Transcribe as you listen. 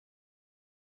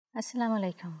Assalamu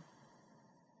alaikum.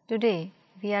 Today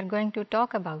we are going to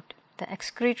talk about the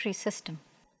excretory system.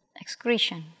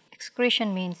 Excretion.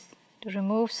 Excretion means to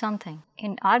remove something.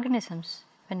 In organisms,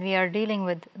 when we are dealing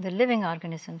with the living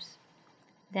organisms,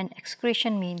 then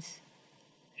excretion means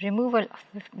removal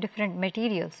of different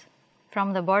materials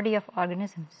from the body of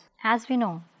organisms. As we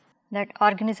know that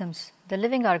organisms, the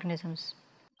living organisms,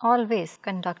 always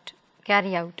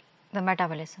carry out the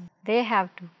metabolism. They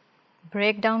have to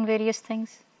break down various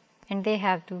things and they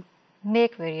have to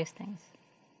make various things.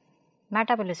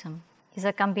 Metabolism is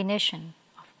a combination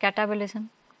of catabolism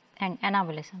and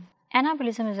anabolism.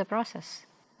 Anabolism is a process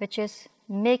which is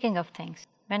making of things.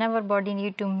 When our body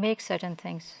needs to make certain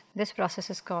things, this process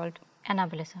is called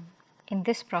anabolism. In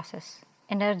this process,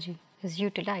 energy is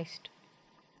utilized.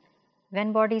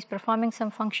 When body is performing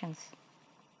some functions,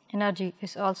 energy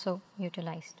is also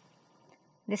utilized.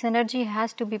 This energy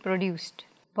has to be produced.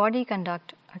 Body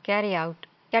conduct or carry out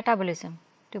catabolism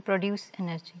to produce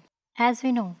energy. As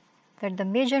we know that the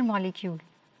major molecule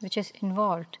which is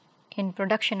involved in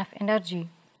production of energy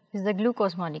is the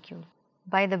glucose molecule.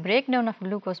 By the breakdown of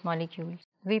glucose molecules,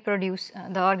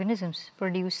 the organisms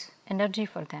produce energy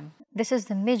for them. This is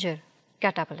the major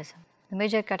catabolism, the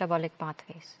major catabolic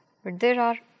pathways. But there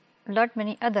are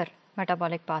many other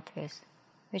metabolic pathways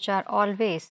which are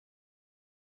always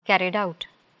carried out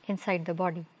inside the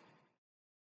body.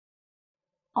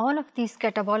 All of these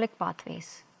catabolic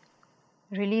pathways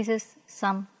releases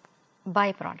some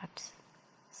byproducts,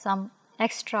 some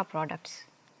extra products,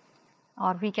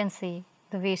 or we can say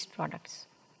the waste products.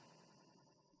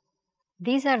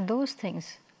 These are those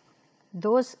things,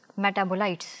 those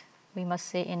metabolites, we must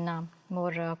say in a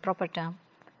more proper term.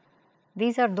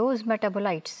 These are those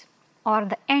metabolites or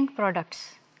the end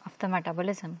products of the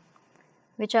metabolism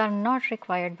which are not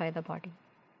required by the body.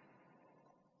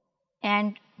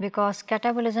 And because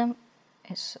catabolism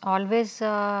is always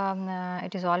in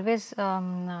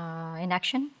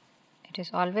action, it is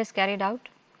always carried out.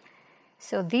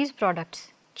 So these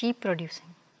products keep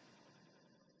producing,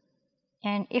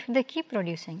 and if they keep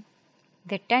producing,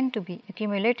 they tend to be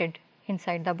accumulated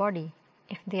inside the body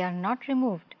if they are not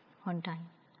removed on time.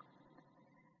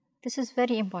 This is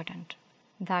very important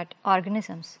that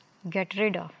organisms get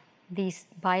rid of these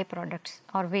byproducts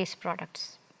or waste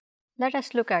products. Let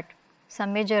us look at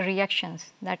some major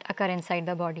reactions that occur inside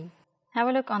the body. Have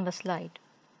a look on the slide.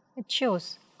 It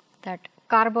shows that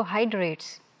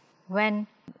carbohydrates, when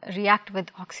react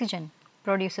with oxygen,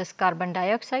 produces carbon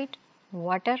dioxide,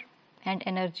 water and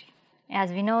energy.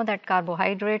 As we know that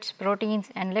carbohydrates, proteins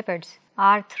and lipids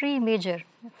are three major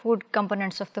food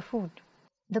components of the food.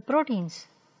 The proteins,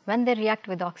 when they react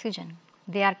with oxygen,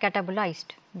 they are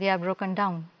catabolized, they are broken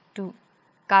down to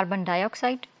carbon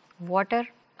dioxide, water,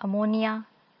 ammonia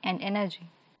and energy.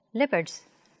 Lipids,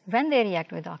 when they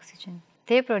react with oxygen,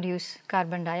 they produce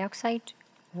carbon dioxide,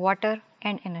 water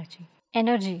and energy.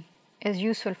 Energy is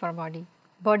useful for body.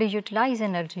 Body utilize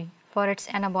energy for its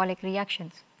anabolic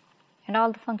reactions and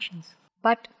all the functions.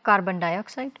 But carbon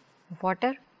dioxide,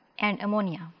 water and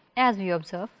ammonia, as we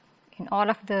observe in all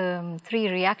of the three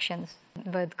reactions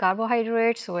with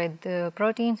carbohydrates, with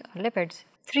proteins or lipids,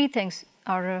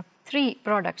 three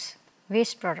products,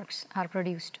 waste products are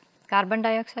produced: carbon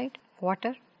dioxide,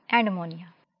 water and ammonia.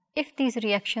 If these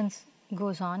reactions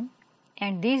goes on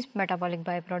and these metabolic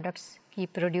byproducts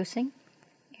keep producing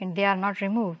and they are not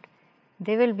removed,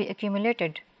 they will be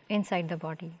accumulated inside the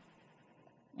body,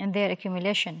 and their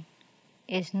accumulation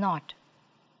is not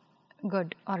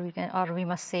good, or we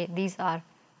must say these are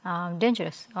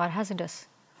dangerous or hazardous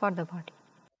for the body.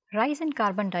 Rise in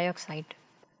carbon dioxide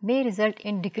may result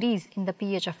in decrease in the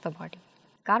pH of the body.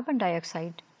 Carbon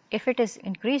dioxide, if it is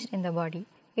increased in the body,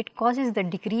 it causes the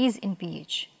decrease in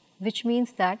pH, which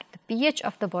means that the pH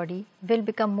of the body will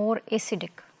become more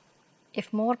acidic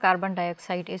if more carbon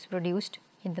dioxide is produced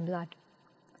in the blood.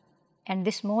 And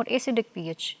this more acidic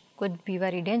pH could be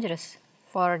very dangerous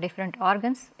for different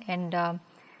organs and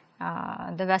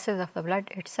the vessels of the blood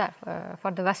itself,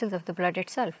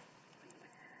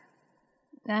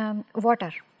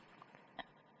 Water,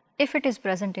 if it is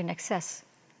present in excess,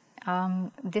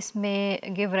 this may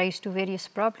give rise to various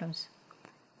problems.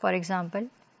 For example,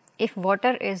 if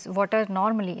water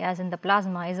normally, as in the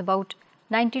plasma, is about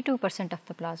 92% of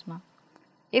the plasma,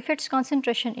 if its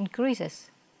concentration increases,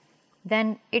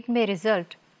 then it may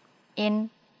result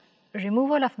in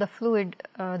removal of the fluid,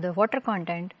 the water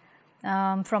content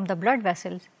from the blood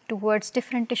vessels towards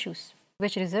different tissues,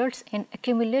 which results in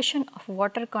accumulation of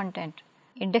water content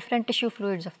in different tissue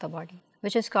fluids of the body,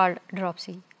 which is called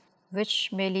dropsy,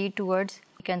 which may lead towards,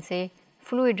 you can say,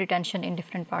 fluid retention in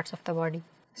different parts of the body.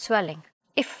 Swelling.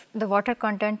 If the water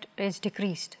content is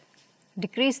decreased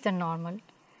than normal,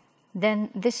 then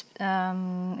this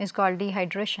is called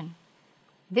dehydration.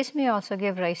 This may also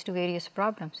give rise to various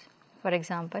problems. For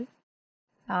example,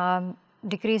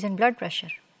 decrease in blood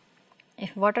pressure.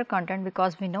 If water content,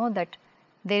 because we know that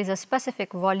there is a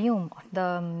specific volume of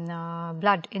the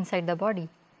blood inside the body,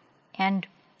 and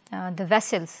the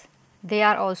vessels, they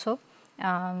are also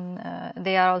in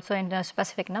a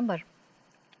specific number,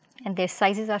 and their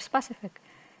sizes are specific.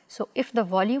 So, if the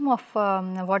volume of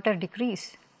water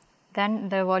decrease, then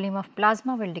the volume of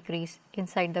plasma will decrease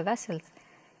inside the vessels,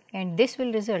 and this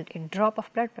will result in drop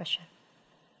of blood pressure,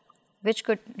 which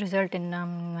could result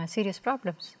in serious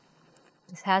problems.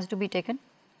 This has to be taken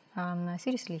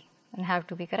seriously and have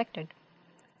to be corrected.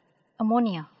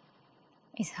 Ammonia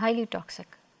is highly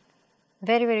toxic,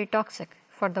 very toxic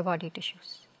for the body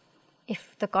tissues.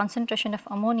 If the concentration of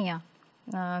ammonia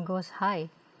goes high,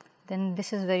 then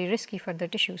this is very risky for the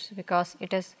tissues, because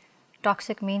it is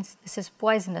toxic, means this is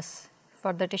poisonous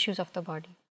for the tissues of the body.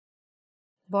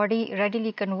 Body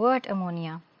readily convert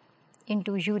ammonia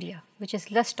into urea, which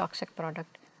is less toxic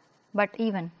product, but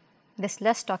even this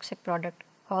less toxic product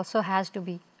also has to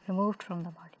be removed from the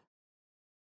body.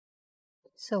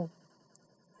 So,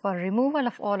 for removal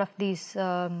of all of these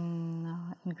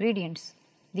ingredients,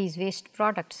 these waste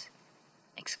products,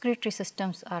 excretory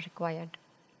systems are required.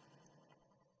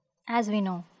 As we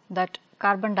know that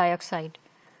carbon dioxide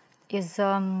is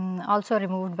also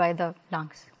removed by the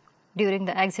lungs during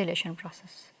the exhalation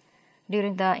process.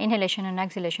 During the inhalation and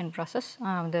exhalation process,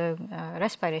 the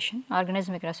respiration,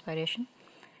 organismic respiration,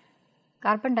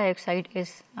 carbon dioxide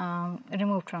is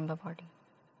removed from the body.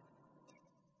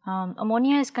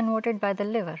 Ammonia is converted by the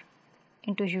liver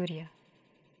into urea,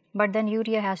 but then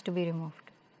urea has to be removed.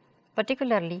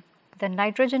 Particularly, the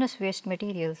nitrogenous waste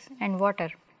materials and water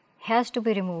has to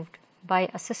be removed by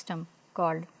a system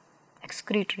called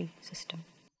excretory system.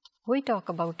 We talk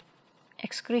about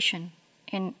excretion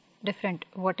in different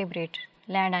vertebrate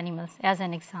land animals as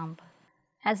an example.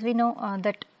 As we know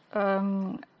that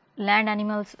land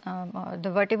animals,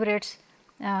 the vertebrates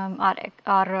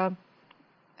are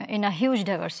in a huge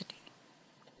diversity.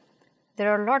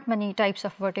 There are many types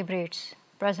of vertebrates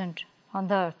present on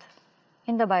the earth,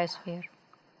 in the biosphere.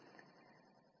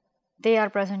 They are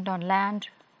present on land,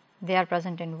 they are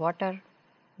present in water,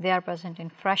 they are present in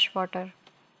fresh water,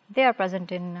 they are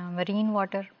present in marine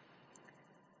water,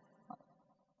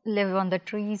 live on the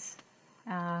trees,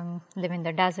 live in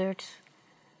the deserts.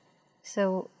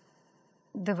 So,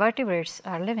 the vertebrates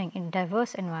are living in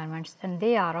diverse environments, and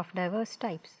they are of diverse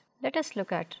types. Let us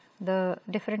look at the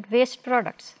different waste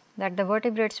products that the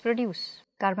vertebrates produce: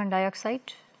 carbon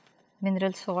dioxide,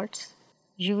 mineral salts,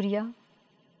 urea,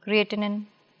 creatinine,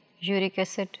 uric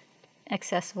acid,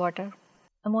 excess water,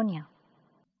 ammonia.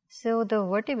 So, the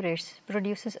vertebrates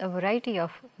produces a variety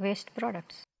of waste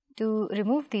products. To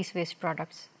remove these waste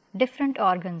products, different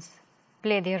organs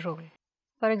play their role.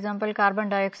 For example, carbon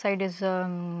dioxide is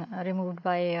removed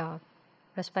by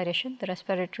respiration, the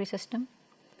respiratory system.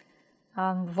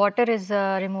 Water is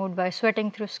removed by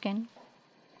sweating through skin,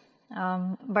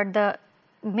 but the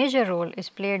major role is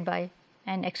played by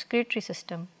an excretory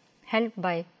system helped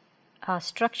by a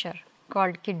structure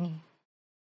called kidney.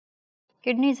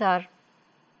 Kidneys are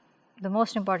the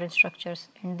most important structures,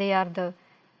 and they are the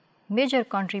major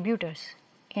contributors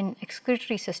in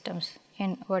excretory systems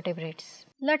in vertebrates.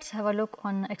 Let us have a look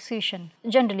on excretion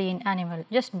generally in animal,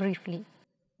 just briefly.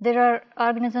 There are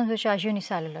organisms which are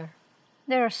unicellular.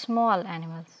 There are small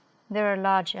animals, there are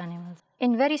large animals.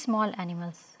 In very small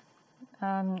animals,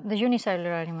 the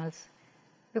unicellular animals,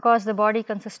 because the body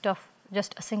consists of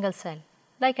just a single cell,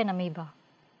 like an amoeba,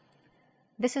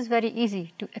 this is very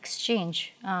easy to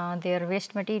exchange their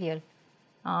waste material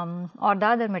or the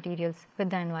other materials with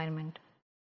the environment.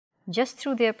 Just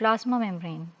through their plasma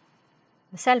membrane,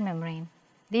 the cell membrane,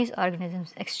 these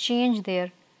organisms exchange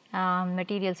their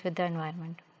materials with the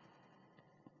environment.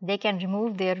 They can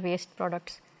remove their waste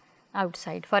products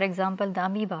outside. For example, the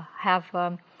amoeba have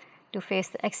to face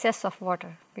the excess of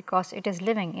water because it is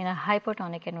living in a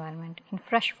hypotonic environment in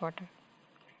fresh water.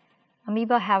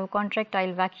 Amoeba have a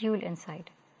contractile vacuole inside,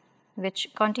 which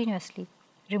continuously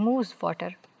removes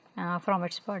water from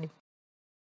its body.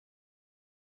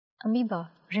 Amoeba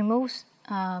removes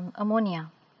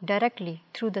ammonia directly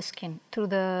through the skin, through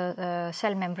the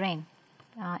cell membrane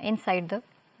inside the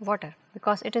water,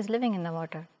 because it is living in the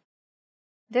water.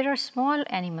 There are small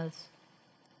animals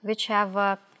which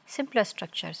have simpler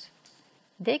structures.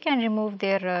 They can remove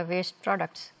their waste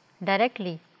products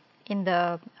directly in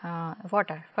the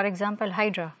water. For example,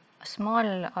 hydra, a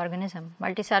small organism,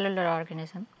 multicellular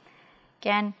organism,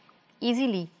 can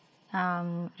easily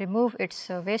remove its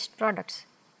waste products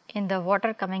in the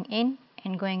water coming in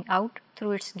and going out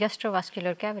through its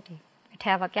gastrovascular cavity. It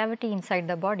have a cavity inside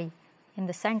the body in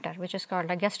the center, which is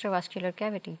called a gastrovascular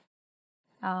cavity,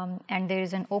 and there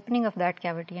is an opening of that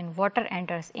cavity and water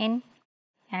enters in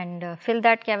and fill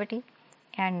that cavity,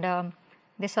 and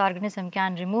this organism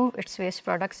can remove its waste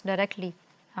products directly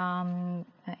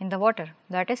in the water.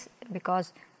 That is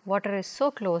because water is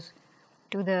so close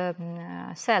to the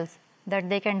cells that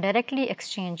they can directly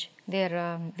exchange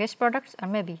their waste products or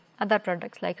maybe other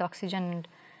products like oxygen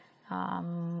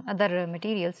and other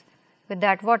materials with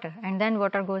that water, and then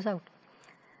water goes out.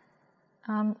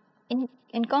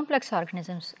 In complex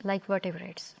organisms like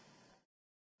vertebrates,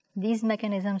 these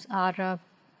mechanisms are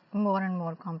more and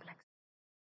more complex,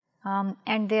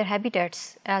 and their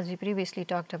habitats, as we previously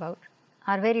talked about,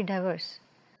 are very diverse.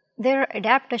 There are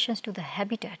adaptations to the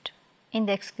habitat in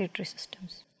the excretory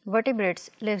systems. Vertebrates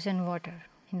lives in water,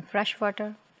 in fresh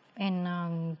water,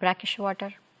 in brackish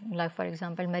water, like for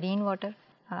example marine water.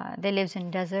 They live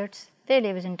in deserts, they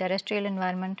live in terrestrial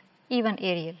environment, even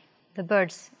aerial. The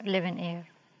birds live in air,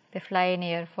 they fly in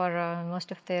air for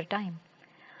most of their time.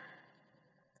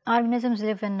 Organisms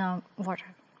live in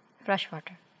water, fresh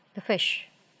water. The fish,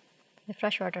 the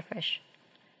freshwater fish,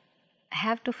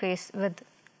 have to face with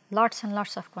lots and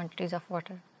lots of quantities of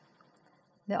water.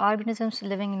 The organisms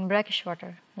living in brackish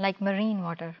water, like marine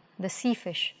water, the sea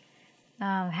fish,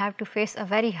 have to face a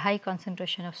very high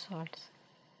concentration of salts.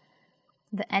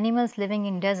 The animals living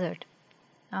in desert,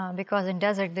 because in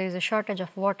desert there is a shortage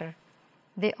of water,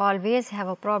 they always have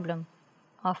a problem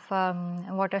of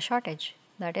water shortage.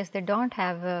 That is, they do not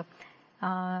have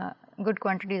good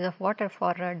quantities of water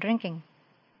for drinking.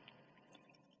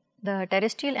 The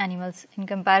terrestrial animals in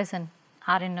comparison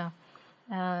are in a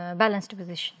balanced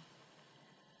position.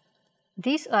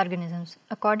 These organisms,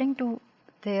 according to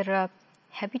their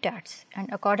habitats and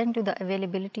according to the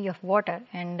availability of water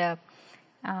and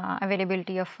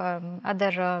availability of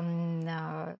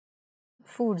other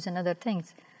foods and other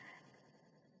things,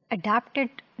 adapted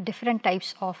different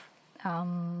types of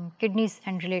kidneys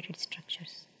and related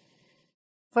structures.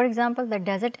 For example, the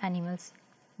desert animals,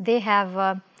 they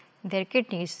have their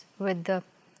kidneys with the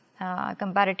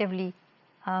comparatively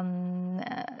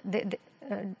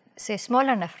say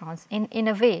smaller nephrons. In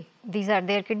a way,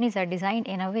 their kidneys are designed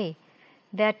in a way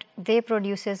that they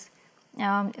produces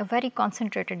a very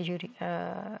concentrated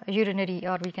urinary,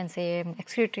 or we can say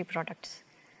excretory products,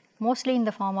 mostly in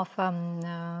the form of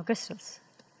crystals,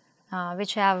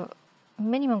 which have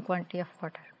minimum quantity of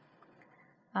water.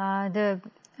 The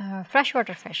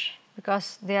freshwater fish,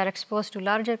 because they are exposed to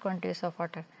larger quantities of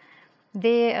water,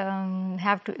 they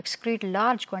have to excrete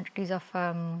large quantities of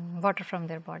water from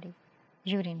their body,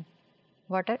 urine,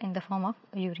 water in the form of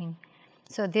urine.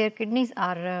 So, their kidneys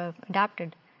are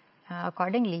adapted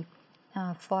accordingly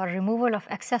for removal of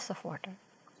excess of water.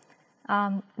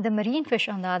 The marine fish,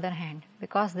 on the other hand,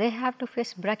 because they have to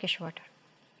face brackish water,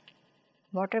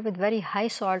 water with very high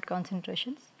salt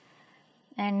concentrations,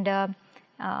 and and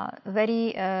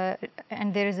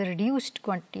there is a reduced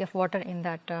quantity of water in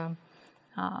that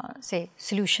say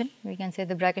solution, we can say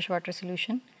the brackish water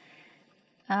solution.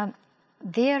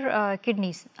 Their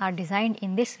kidneys are designed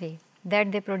in this way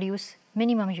that they produce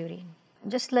minimum urine.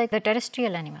 Just like the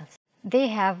terrestrial animals, they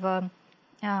have a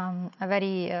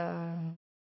very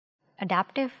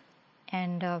adaptive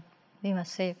and we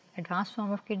must say advanced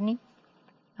form of kidney.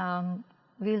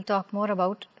 We will talk more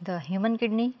about the human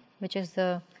kidney, which is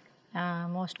the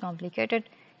most complicated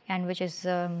and which is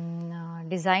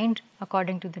designed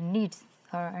according to the needs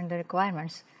and the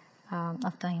requirements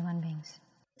of the human beings.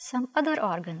 Some other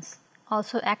organs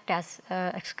also act as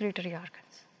excretory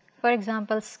organs. For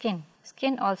example, skin.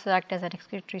 Skin also acts as an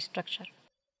excretory structure.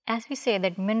 As we say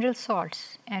that mineral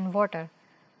salts and water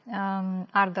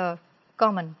are the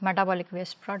common metabolic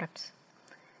waste products,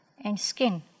 and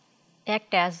skin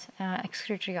act as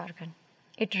excretory organ.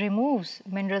 It removes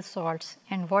mineral salts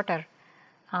and water.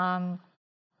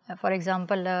 For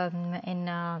example,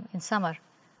 in summer,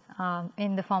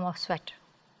 in the form of sweat.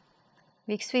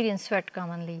 We experience sweat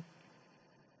commonly,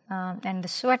 and the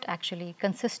sweat actually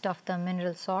consists of the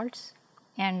mineral salts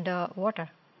and water.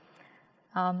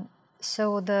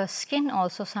 So, the skin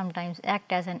also sometimes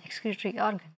act as an excretory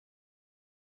organ.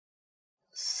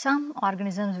 Some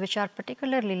organisms which are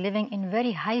particularly living in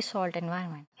very high salt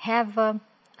environment have a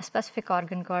specific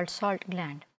organ called salt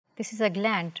gland. This is a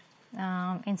gland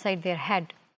inside their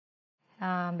head,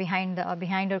 behind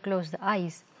or close the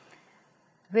eyes,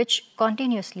 which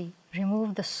continuously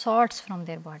remove the salts from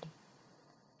their body.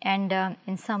 And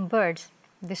in some birds,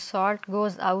 this salt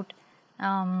goes out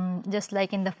just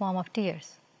like in the form of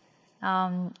tears.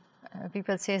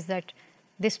 people says that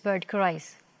this bird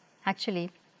cries.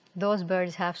 Actually, those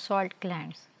birds have salt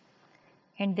glands,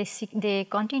 and they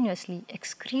continuously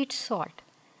excrete salt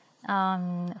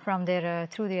from their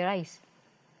through their eyes,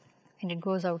 and it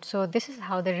goes out. So this is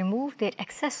how they remove their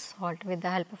excess salt with the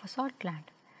help of a salt gland.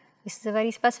 This is a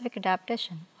very specific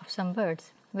adaptation of some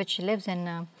birds which lives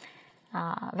in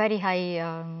very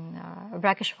high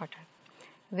brackish water,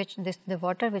 the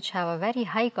water which have a very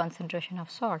high concentration of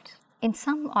salts. In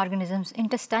some organisms,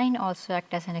 intestine also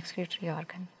act as an excretory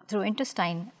organ. Through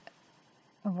intestine,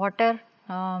 water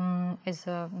is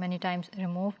many times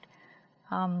removed.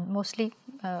 Mostly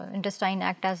intestine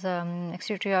act as an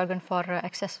excretory organ for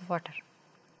excess water.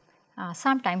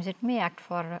 Sometimes it may act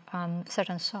for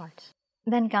certain salts.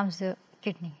 Then comes the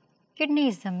kidney. Kidney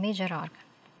is the major organ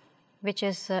which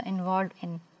is involved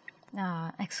in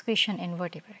excretion in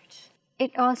vertebrates.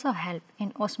 It also helps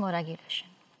in osmoregulation,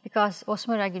 because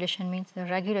osmoregulation means the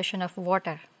regulation of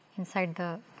water inside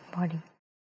the body.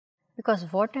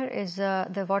 Because water is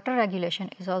the water regulation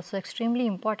is also extremely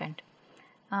important,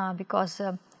 because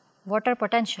water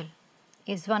potential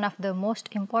is one of the most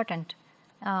important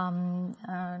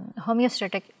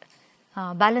homeostatic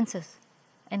balances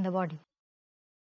in the body.